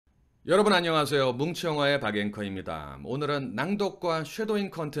여러분 안녕하세요. 뭉치영어의 박앵커입니다. 오늘은 낭독과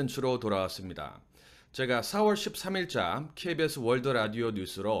쉐도잉 컨텐츠로 돌아왔습니다. 제가 4월 13일자 KBS 월드 라디오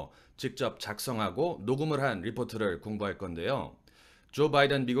뉴스로 직접 작성하고 녹음을 한 리포트를 공부할 건데요. 조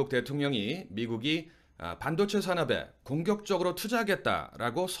바이든 미국 대통령이 미국이 반도체 산업에 공격적으로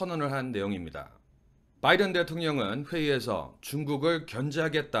투자하겠다라고 선언을 한 내용입니다. 바이든 대통령은 회의에서 중국을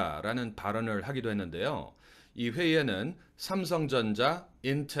견제하겠다라는 발언을 하기도 했는데요. 이 회의에는 삼성전자,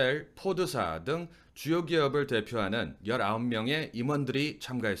 인텔, 포드사 등 주요 기업을 대표하는 19명의 임원들이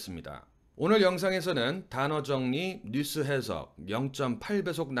참가했습니다. 오늘 영상에서는 단어 정리, 뉴스 해석,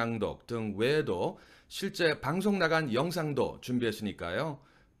 0.8배속 낭독 등 외에도 실제 방송 나간 영상도 준비했으니까요.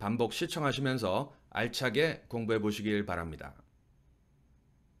 반복 시청하시면서 알차게 공부해 보시길 바랍니다.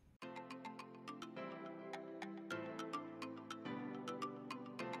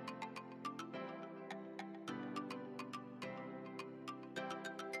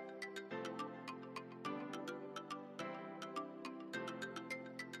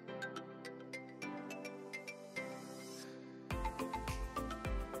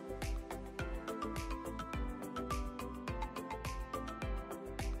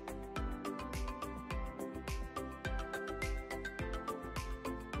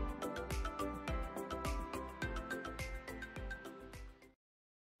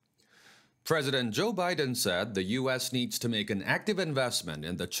 President Joe Biden said the U.S. needs to make an active investment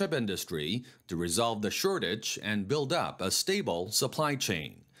in the chip industry to resolve the shortage and build up a stable supply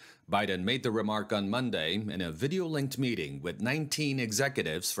chain. Biden made the remark on Monday in a video-linked meeting with 19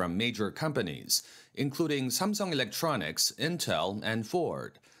 executives from major companies, including Samsung Electronics, Intel, and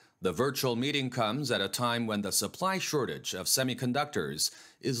Ford. The virtual meeting comes at a time when the supply shortage of semiconductors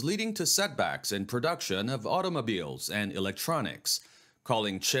is leading to setbacks in production of automobiles and electronics.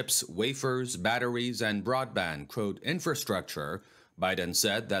 Calling chips, wafers, batteries, and broadband, quote, infrastructure, Biden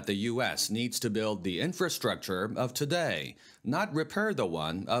said that the U.S. needs to build the infrastructure of today, not repair the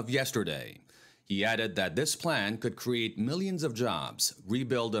one of yesterday. He added that this plan could create millions of jobs,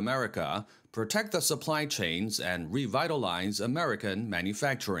 rebuild America, protect the supply chains, and revitalize American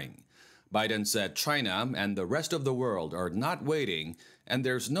manufacturing. Biden said China and the rest of the world are not waiting, and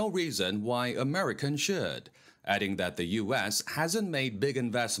there's no reason why Americans should, adding that the U.S. hasn't made big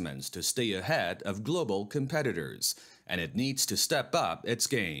investments to stay ahead of global competitors, and it needs to step up its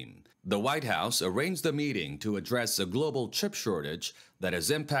game. The White House arranged the meeting to address a global chip shortage that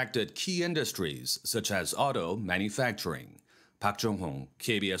has impacted key industries such as auto manufacturing. Park Jong-hong,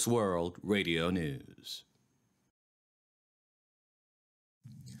 KBS World Radio News.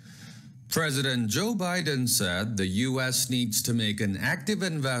 President Joe Biden said the U.S. needs to make an active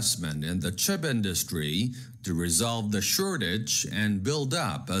investment in the chip industry to resolve the shortage and build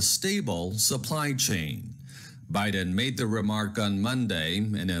up a stable supply chain. Biden made the remark on Monday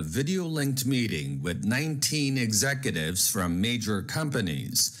in a video-linked meeting with 19 executives from major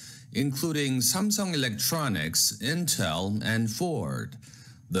companies, including Samsung Electronics, Intel, and Ford.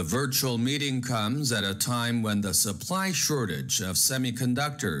 The virtual meeting comes at a time when the supply shortage of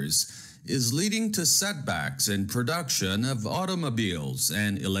semiconductors is leading to setbacks in production of automobiles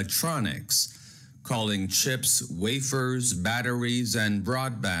and electronics. Calling chips, wafers, batteries, and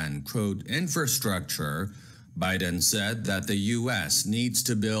broadband, quote, infrastructure, Biden said that the U.S. needs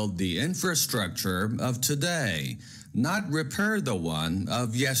to build the infrastructure of today, not repair the one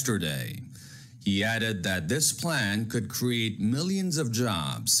of yesterday. He added that this plan could create millions of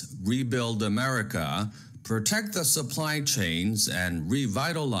jobs, rebuild America, protect the supply chains, and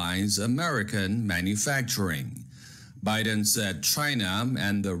revitalize American manufacturing. Biden said China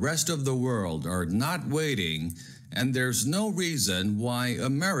and the rest of the world are not waiting, and there's no reason why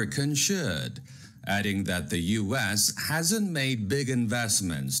Americans should, adding that the U.S. hasn't made big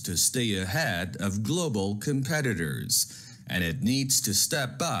investments to stay ahead of global competitors, and it needs to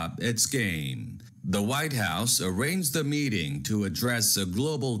step up its game. The White House arranged the meeting to address a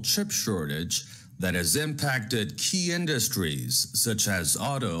global chip shortage that has impacted key industries such as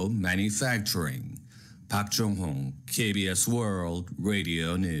auto manufacturing. Park Jong-hong, KBS World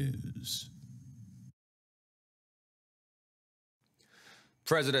Radio News.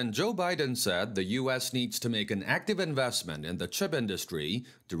 President Joe Biden said the U.S. needs to make an active investment in the chip industry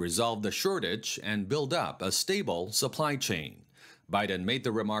to resolve the shortage and build up a stable supply chain. Biden made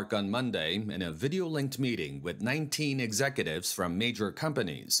the remark on Monday in a video-linked meeting with 19 executives from major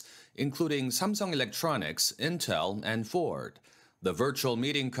companies, including Samsung Electronics, Intel, and Ford. The virtual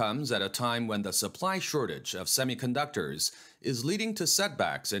meeting comes at a time when the supply shortage of semiconductors is leading to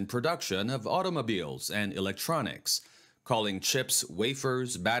setbacks in production of automobiles and electronics. Calling chips,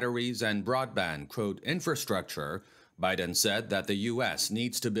 wafers, batteries, and broadband, quote, infrastructure, Biden said that the U.S.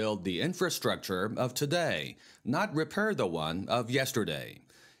 needs to build the infrastructure of today, not repair the one of yesterday.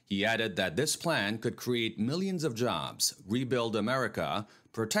 He added that this plan could create millions of jobs, rebuild America,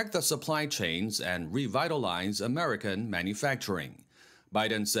 protect the supply chains, and revitalize American manufacturing.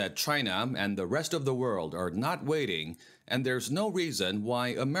 Biden said China and the rest of the world are not waiting, and there's no reason why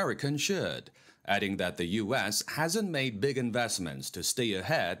Americans should, adding that the U.S. hasn't made big investments to stay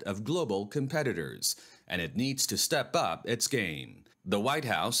ahead of global competitors, and it needs to step up its game. The White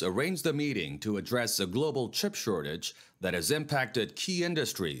House arranged the meeting to address a global chip shortage that has impacted key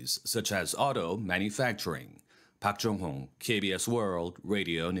industries such as auto manufacturing. Park Jong-hong, KBS World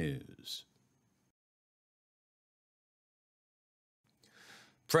Radio News.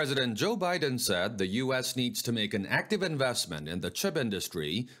 President Joe Biden said the U.S. needs to make an active investment in the chip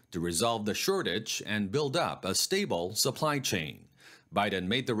industry to resolve the shortage and build up a stable supply chain. Biden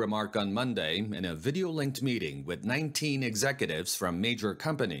made the remark on Monday in a video-linked meeting with 19 executives from major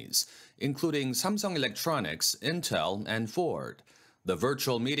companies, including Samsung Electronics, Intel, and Ford. The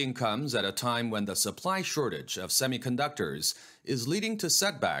virtual meeting comes at a time when the supply shortage of semiconductors is leading to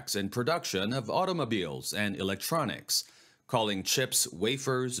setbacks in production of automobiles and electronics. Calling chips,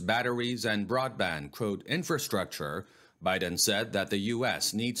 wafers, batteries, and broadband, quote, infrastructure, Biden said that the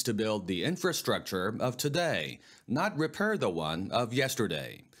U.S. needs to build the infrastructure of today, not repair the one of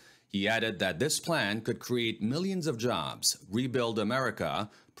yesterday. He added that this plan could create millions of jobs, rebuild America,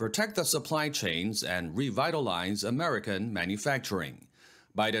 protect the supply chains, and revitalize American manufacturing.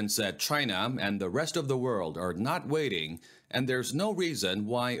 Biden said China and the rest of the world are not waiting, and there's no reason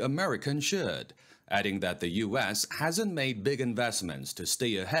why Americans should, adding that the U.S. hasn't made big investments to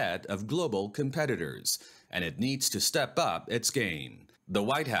stay ahead of global competitors, and it needs to step up its game. The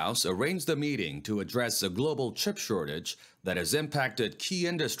White House arranged the meeting to address a global chip shortage that has impacted key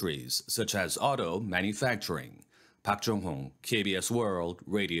industries such as auto manufacturing. Park Jong-hong, KBS World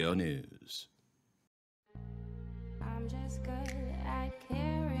Radio News. I'm just good at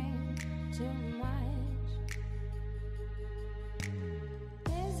caring too much.